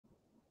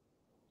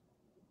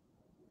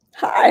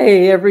Hi,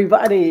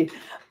 everybody.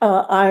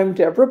 I'm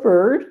Deborah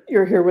Byrd.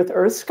 You're here with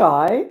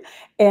EarthSky,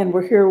 and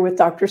we're here with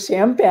Dr.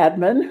 Sam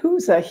Badman,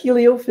 who's a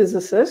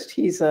heliophysicist.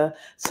 He's a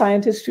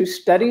scientist who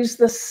studies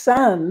the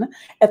sun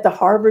at the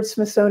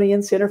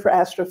Harvard-Smithsonian Center for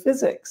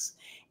Astrophysics.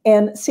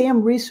 And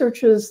Sam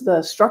researches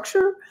the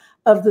structure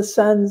of the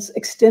sun's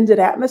extended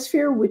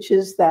atmosphere, which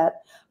is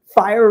that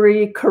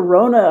fiery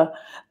corona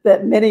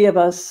that many of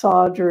us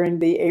saw during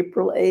the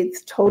April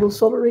 8th total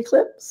solar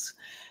eclipse.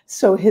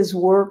 So his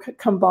work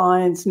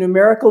combines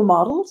numerical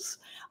models,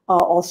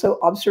 also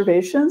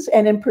observations,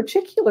 and in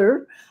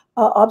particular,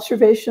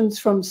 observations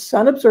from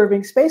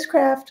sun-observing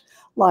spacecraft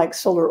like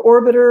Solar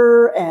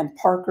Orbiter and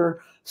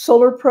Parker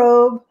Solar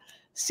Probe.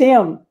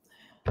 Sam,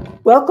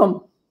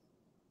 welcome.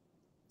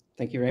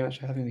 Thank you very much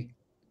for having me.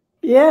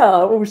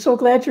 Yeah, we're so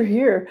glad you're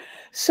here.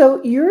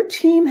 So your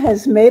team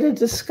has made a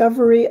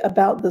discovery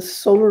about the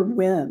solar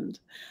wind.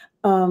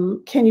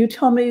 Can you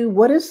tell me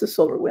what is the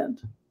solar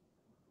wind?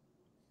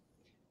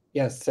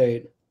 Yes, so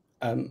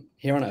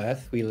here on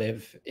Earth, we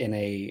live in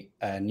a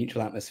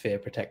neutral atmosphere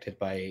protected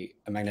by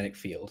a magnetic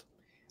field.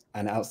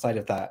 And outside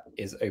of that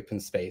is open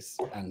space.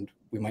 And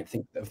we might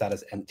think of that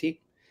as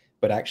empty,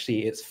 but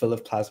actually it's full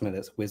of plasma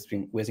that's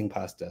whizzing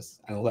past us.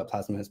 And all that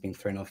plasma has been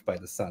thrown off by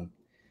the sun.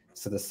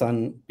 So the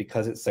sun,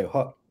 because it's so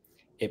hot,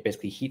 it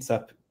basically heats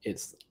up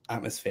its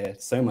atmosphere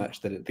so much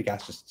that the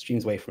gas just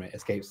streams away from it,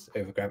 escapes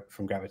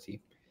from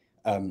gravity.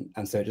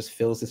 And so it just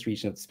fills this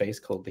region of space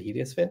called the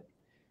heliosphere.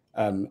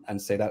 And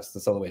so that's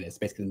the solar wind. It's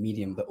basically the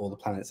medium that all the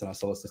planets in our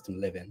solar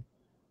system live in.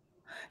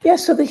 Yeah,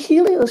 so the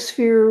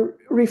heliosphere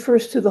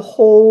refers to the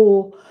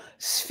whole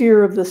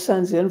sphere of the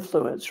sun's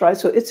influence, right?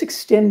 So it's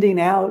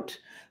extending out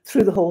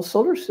through the whole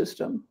solar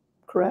system,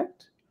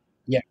 correct?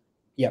 Yeah,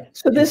 yeah.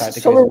 So In this fact,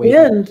 it goes way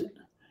beyond.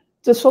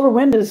 the solar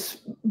wind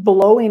is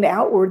blowing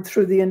outward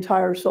through the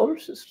entire solar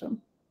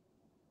system.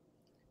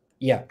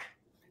 Yeah,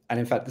 and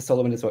in fact, the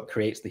solar wind is what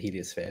creates the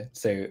heliosphere.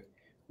 So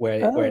where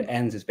it Oh,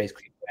 ends is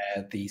basically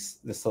where the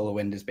solar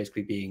wind is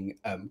basically being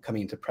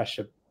coming into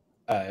pressure,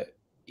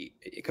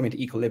 coming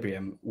to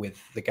equilibrium with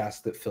the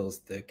gas that fills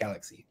the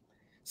galaxy.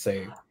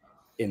 So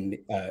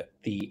in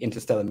the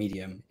interstellar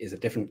medium is a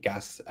different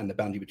gas, and the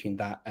boundary between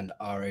that and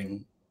our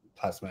own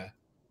plasma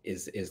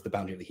is the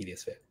boundary of the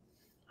heliosphere.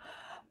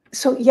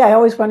 so yeah, I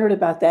always wondered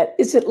about that.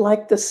 Is it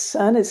like the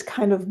sun is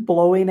kind of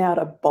blowing out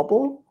a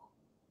bubble?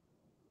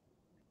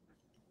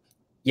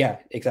 Yeah,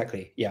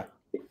 exactly. Yeah.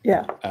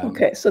 Yeah.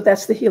 Okay. So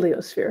that's the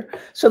heliosphere.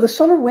 So the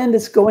solar wind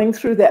is going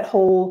through that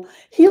whole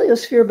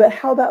heliosphere, but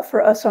how about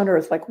for us on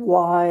Earth? Like,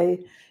 why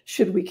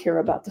should we care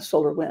about the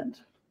solar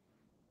wind?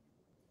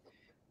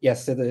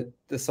 Yes. So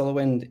the solar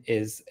wind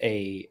is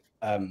a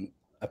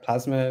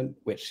plasma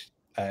which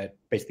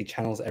basically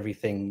channels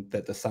everything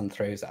that the sun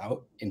throws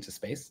out into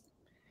space.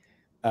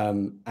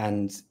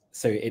 And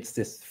so it's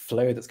this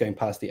flow that's going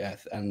past the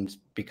Earth. And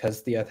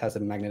because the Earth has a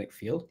magnetic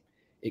field,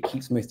 it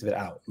keeps most of it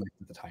out most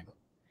of the time.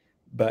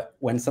 But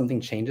when something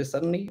changes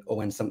suddenly, or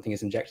when something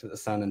is injected at the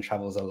sun and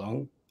travels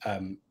along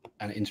and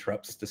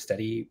interrupts the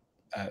steady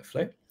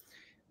flow,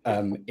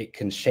 it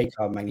can shake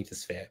our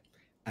magnetosphere,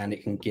 and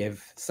it can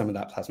give some of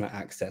that plasma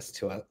access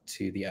to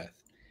the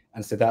Earth.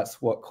 And so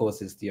that's what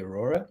causes the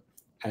aurora,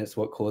 and it's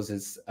what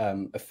causes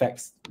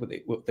effects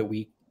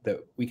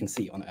that we can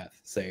see on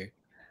Earth. So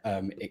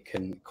it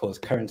can cause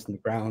currents in the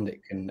ground.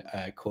 It can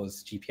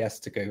cause GPS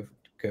to go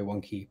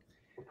wonky.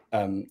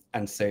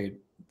 And so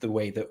the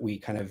way that we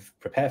kind of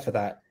prepare for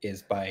that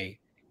is by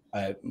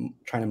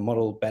trying to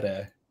model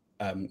better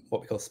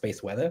what we call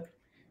space weather,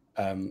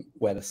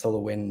 where the solar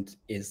wind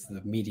is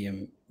the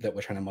medium that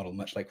we're trying to model,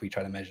 much like we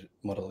try to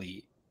model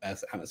the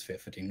Earth's atmosphere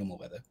for doing normal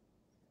weather.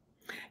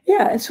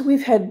 Yeah, and so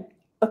we've had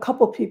a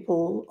couple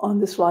people on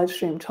this live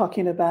stream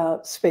talking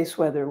about space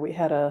weather. We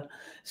had a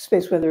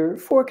space weather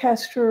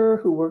forecaster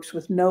who works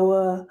with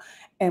NOAA,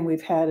 and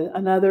we've had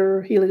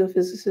another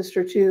heliophysicist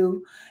or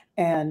two.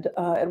 And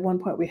at one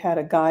point, we had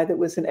a guy that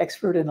was an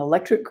expert in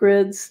electric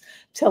grids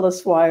tell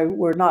us why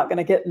we're not going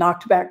to get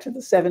knocked back to the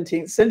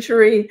 17th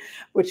century,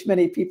 which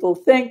many people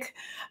think,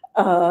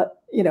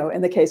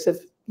 in the case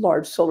of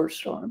large solar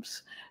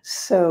storms.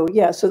 So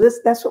yeah, so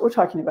that's what we're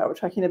talking about. We're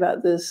talking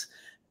about this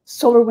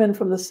solar wind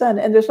from the sun,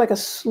 and there's like a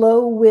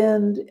slow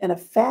wind and a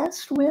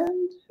fast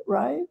wind,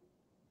 right?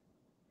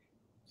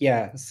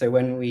 Yeah. So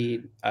when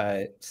we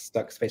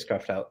stuck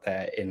spacecraft out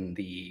there in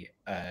the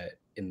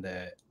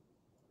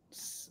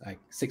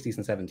 60s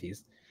and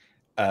 70s,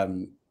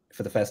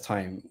 for the first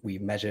time, we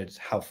measured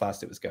how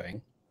fast it was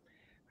going,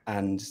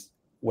 and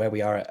where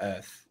we are at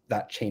Earth,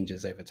 that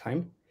changes over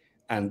time.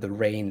 And the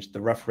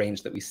rough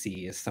range that we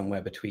see is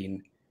somewhere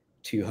between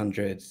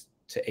 200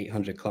 to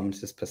 800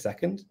 kilometers per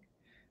second.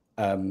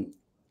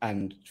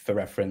 And for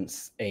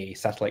reference, a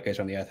satellite goes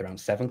around the Earth around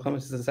 7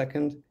 kilometers a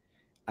second,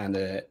 and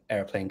an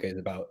airplane goes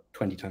about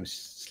 20 times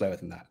slower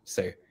than that.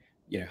 So,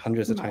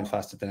 hundreds of times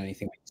faster than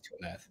anything we used to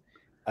on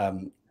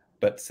Earth.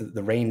 But so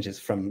the range is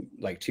from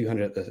like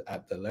 200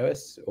 at the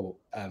lowest, or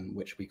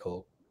which we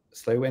call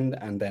slow wind,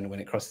 and then when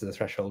it crosses the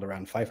threshold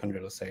around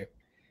 500 or so,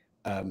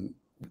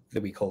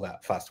 that we call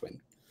that fast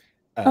wind.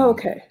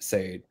 Okay.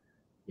 So,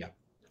 yeah.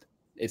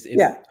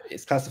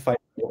 It's classified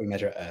what we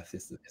measure at Earth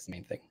is the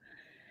main thing.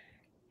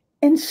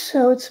 And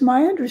so it's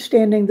my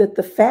understanding that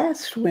the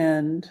fast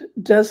wind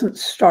doesn't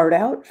start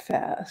out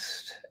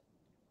fast,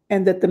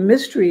 and that the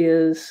mystery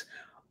is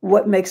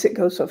what makes it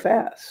go so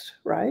fast,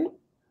 right?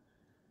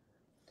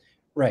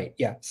 Right,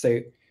 yeah. So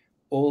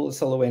all the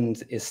solar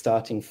wind is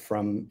starting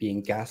from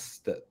being gas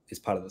that is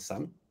part of the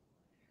sun.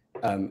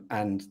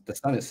 And the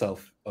sun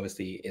itself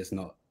obviously is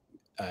not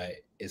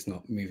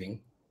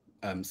moving.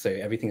 So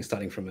everything is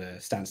starting from a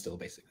standstill,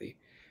 basically.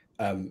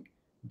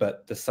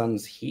 But the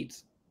sun's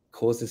heat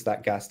causes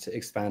that gas to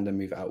expand and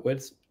move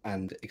outwards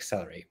and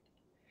accelerate.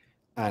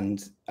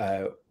 And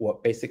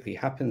what basically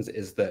happens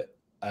is that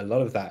a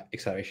lot of that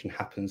acceleration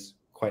happens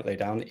quite low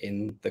down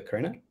in the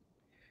corona.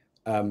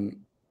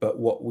 But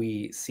what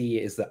we see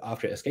is that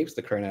after it escapes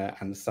the corona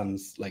and the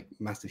sun's like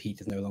massive heat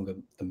is no longer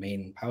the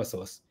main power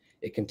source,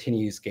 it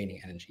continues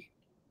gaining energy.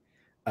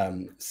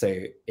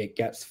 So it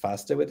gets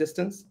faster with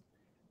distance,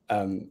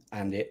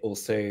 and it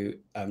also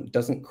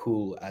doesn't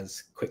cool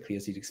as quickly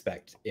as you'd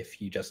expect if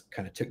you just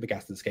kind of took the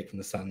gas that escaped from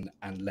the sun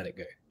and let it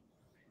go.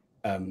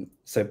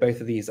 So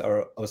both of these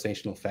are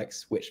oscillational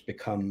effects which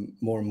become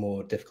more and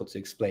more difficult to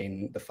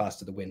explain the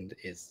faster the wind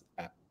is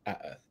at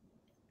Earth.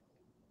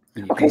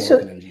 You need more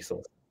of an energy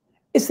source.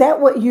 Is that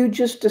what you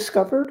just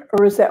discovered,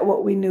 or is that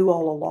what we knew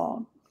all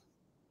along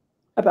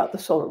about the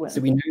solar wind?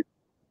 So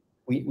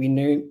we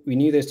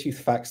knew those two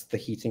facts, the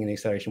heating and the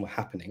acceleration, were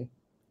happening,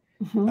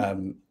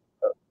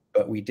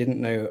 but we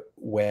didn't know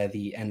where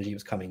the energy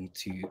was coming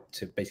to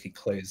basically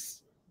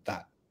close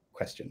that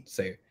question.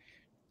 So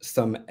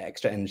some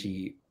extra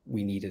energy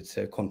we needed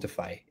to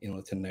quantify in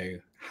order to know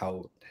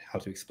how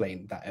to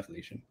explain that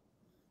evolution.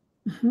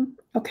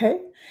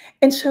 Okay,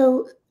 and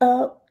so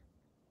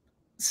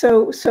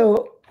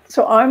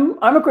So I'm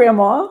a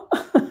grandma.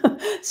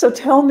 So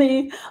tell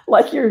me,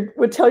 like you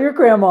would tell your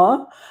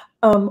grandma,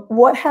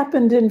 what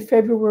happened in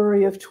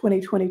February of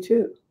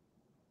 2022?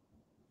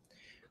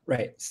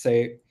 Right.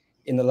 So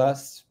in the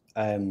last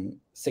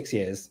 6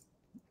 years,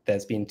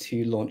 there's been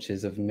 2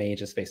 launches of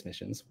major space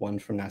missions, one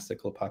from NASA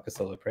called Parker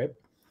Solar Probe,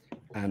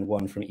 and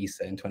one from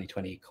ESA in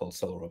 2020 called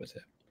Solar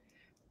Orbiter.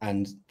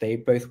 And they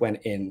both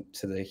went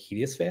into the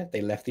heliosphere.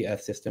 They left the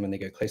Earth system and they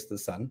go close to the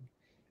sun.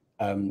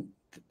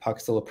 The Parker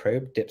Solar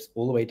Probe dips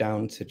all the way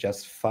down to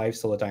just 5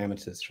 solar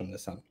diameters from the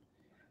sun.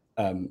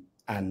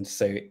 And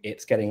so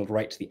it's getting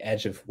right to the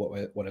edge of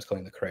what is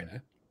calling the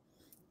corona.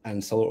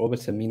 And Solar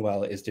Orbiter,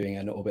 meanwhile, is doing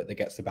an orbit that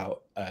gets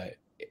about a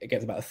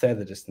third of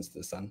the distance to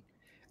the sun.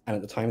 And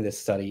at the time of this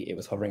study, it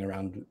was hovering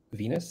around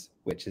Venus,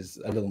 which is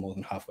a little more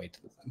than halfway to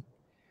the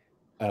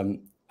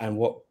sun. And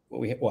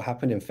what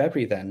happened in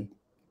February then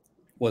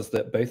was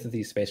that both of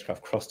these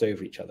spacecraft crossed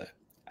over each other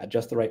at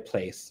just the right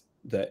place,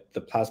 that the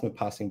plasma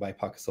passing by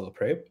Parker Solar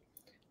Probe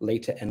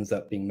later ends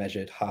up being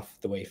measured half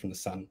the way from the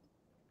sun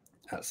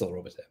at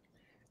Solar Orbiter.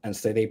 And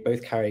so they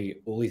both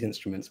carry all these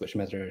instruments which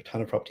measure a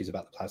ton of properties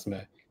about the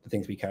plasma. The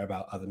things we care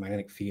about are the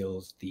magnetic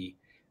fields, the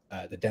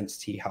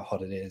density, how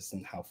hot it is,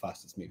 and how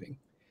fast it's moving.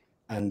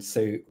 And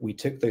so we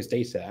took those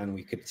data and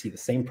we could see the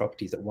same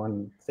properties at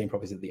one, same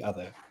properties at the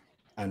other,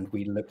 and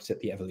we looked at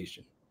the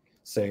evolution.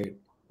 So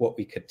what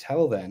we could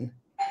tell then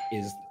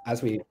is,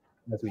 as we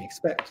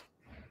expect,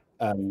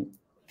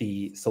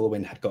 the solar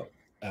wind had got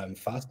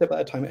faster by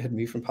the time it had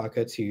moved from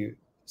Parker to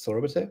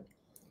Solar Orbiter,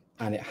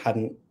 and it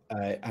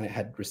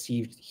had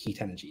received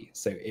heat energy,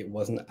 so it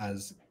wasn't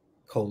as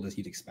cold as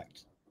you'd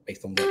expect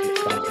based on what it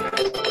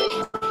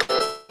started.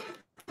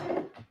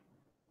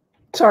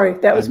 Sorry,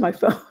 that was my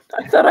phone.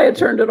 I thought I had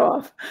turned it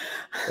off.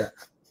 Yeah.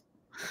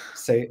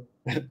 So,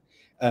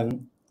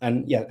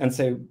 and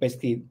so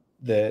basically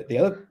the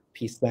other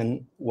piece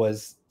then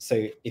was,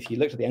 so if you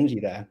looked at the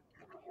energy there,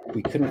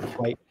 we couldn't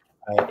quite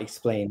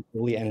explain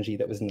all the energy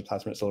that was in the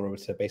plasma at Solar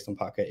Orbiter based on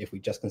Parker if we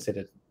just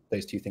considered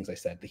those two things I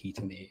said, the heat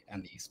and the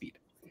speed.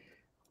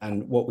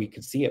 And what we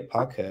could see at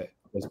Parker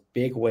was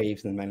big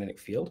waves in the magnetic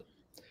field.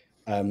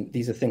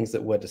 These are things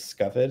that were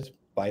discovered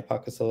by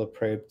Parker Solar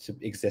Probe to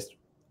exist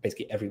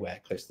basically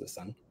everywhere close to the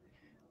sun.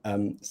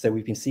 So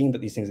we've been seeing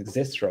that these things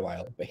exist for a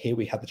while, but here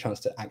we had the chance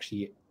to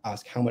actually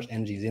ask how much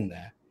energy is in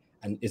there,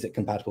 and is it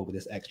compatible with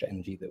this extra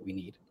energy that we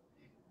need?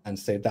 And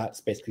so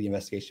that's basically the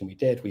investigation we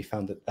did. We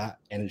found that that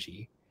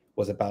energy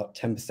was about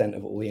 10%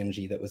 of all the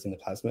energy that was in the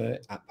plasma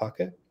at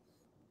Parker,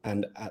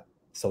 and at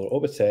Solar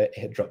Orbiter, it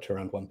had dropped to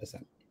around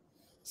 1%.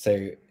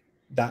 So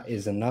that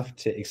is enough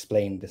to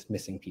explain this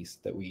missing piece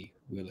that we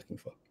were looking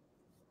for.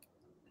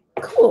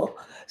 Cool.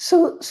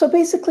 So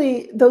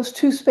basically, those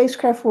two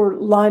spacecraft were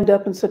lined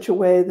up in such a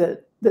way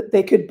that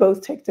they could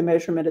both take the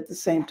measurement at the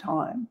same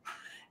time,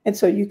 and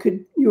so you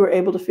were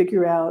able to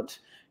figure out,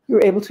 you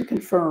were able to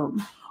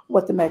confirm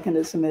what the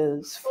mechanism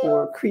is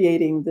for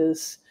creating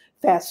this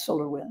fast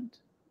solar wind.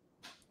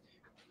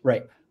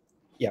 Right.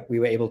 Yeah, we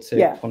were able to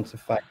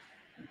quantify.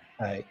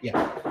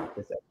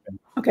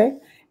 Okay.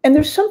 And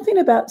there's something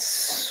about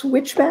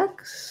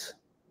switchbacks.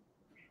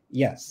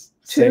 Yes.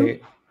 Too?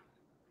 So,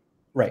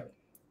 right.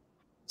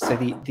 So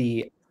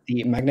the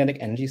magnetic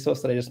energy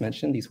source that I just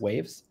mentioned, these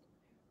waves,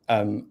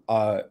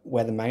 are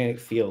where the magnetic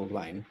field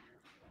line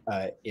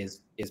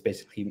is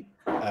basically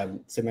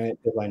so magnetic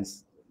field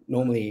lines.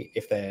 Normally,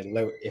 if they're in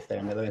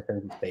a low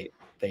energy state,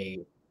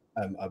 they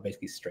are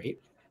basically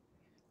straight.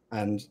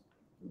 And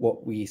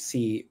what we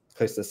see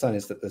close to the sun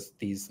is that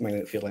these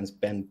magnetic field lines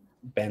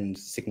bend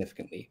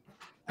significantly,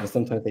 and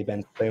sometimes they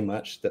bend so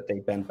much that they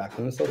bend back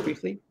on themselves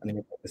briefly, and they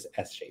make this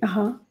S shape.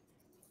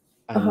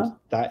 And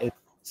that is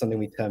something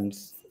we termed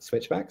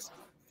switchbacks,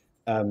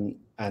 and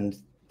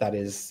that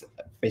is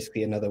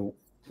basically another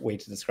way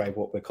to describe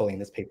what we're calling in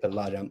this paper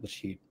large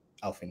amplitude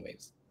Alfvén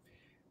waves.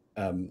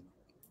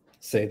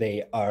 So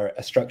they are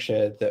a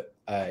structure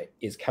that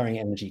is carrying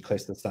energy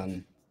close to the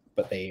sun,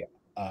 but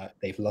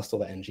they've lost all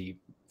that energy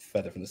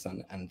further from the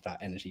sun, and that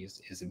energy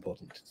is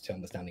important to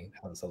understanding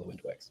how the solar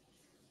wind works.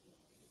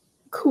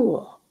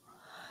 Cool.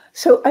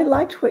 So I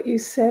liked what you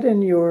said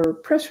in your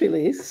press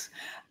release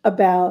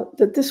about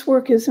that this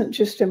work isn't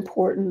just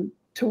important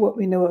to what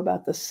we know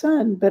about the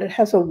sun, but it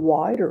has a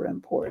wider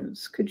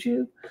importance. Could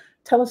you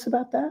tell us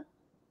about that?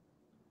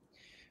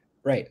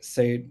 Right.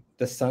 So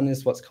the sun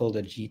is what's called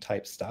a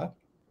G-type star.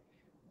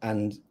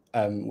 And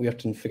we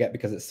often forget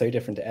because it's so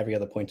different to every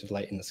other point of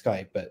light in the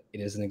sky, but it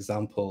is an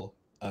example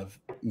of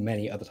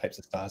many other types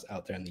of stars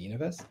out there in the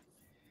universe.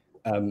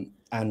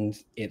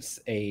 And it's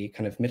a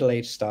kind of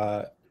middle-aged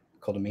star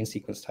called a main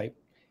sequence type.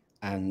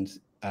 And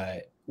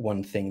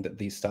one thing that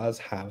these stars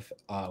have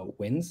are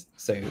winds.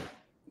 So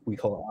we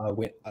call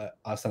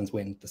our sun's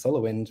wind the solar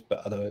wind,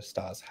 but other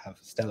stars have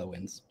stellar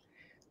winds.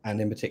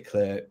 And in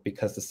particular,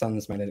 because the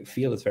sun's magnetic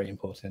field is very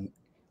important,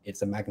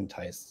 it's a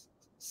magnetized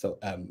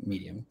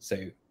medium.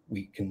 So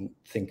we can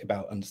think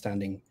about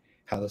understanding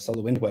how the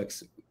solar wind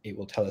works. It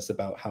will tell us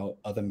about how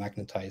other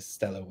magnetized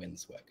stellar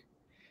winds work.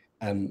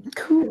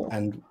 Cool.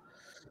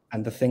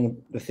 And the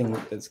thing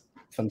that's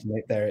fun to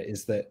note there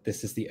is that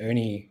this is the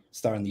only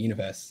star in the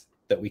universe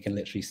that we can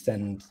literally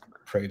send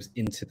probes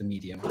into the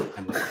medium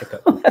and pick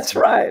up. That's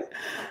right.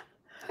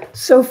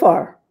 So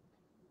far.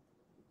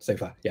 So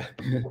far, yeah.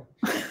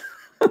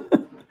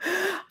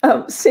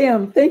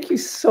 Sam, thank you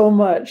so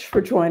much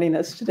for joining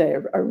us today.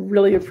 I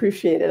really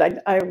appreciate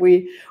it.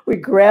 We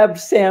grabbed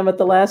Sam at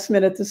the last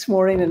minute this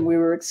morning, and we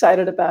were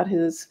excited about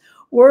his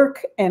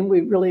work, and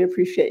we really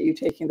appreciate you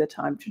taking the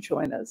time to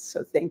join us.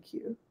 So thank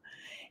you.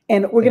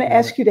 And we're going to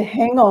ask you to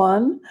hang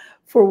on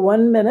for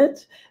 1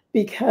 minute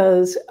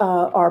because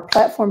our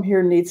platform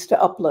here needs to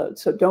upload.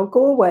 So don't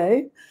go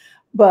away.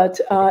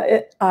 But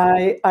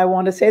I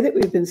want to say that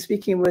we've been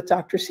speaking with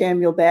Dr.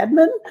 Samuel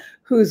Badman,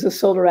 who's a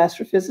solar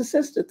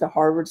astrophysicist at the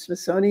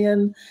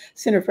Harvard-Smithsonian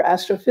Center for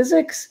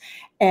Astrophysics.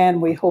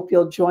 And we hope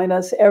you'll join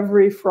us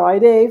every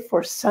Friday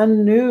for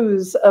Sun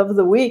News of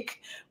the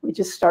Week. We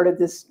just started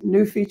this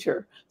new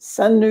feature,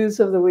 Sun News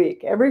of the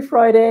Week, every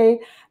Friday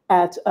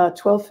at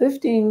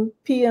 12:15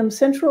 p.m.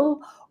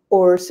 Central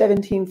or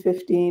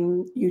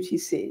 17:15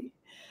 UTC.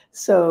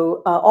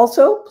 So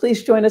also,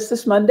 please join us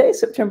this Monday,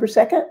 September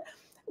 2nd,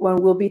 when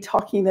we'll be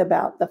talking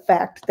about the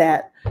fact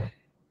that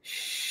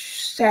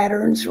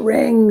Saturn's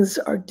rings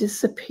are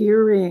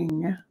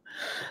disappearing.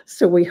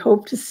 So we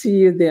hope to see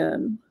you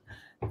then.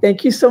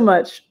 Thank you so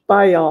much.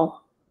 Bye, y'all.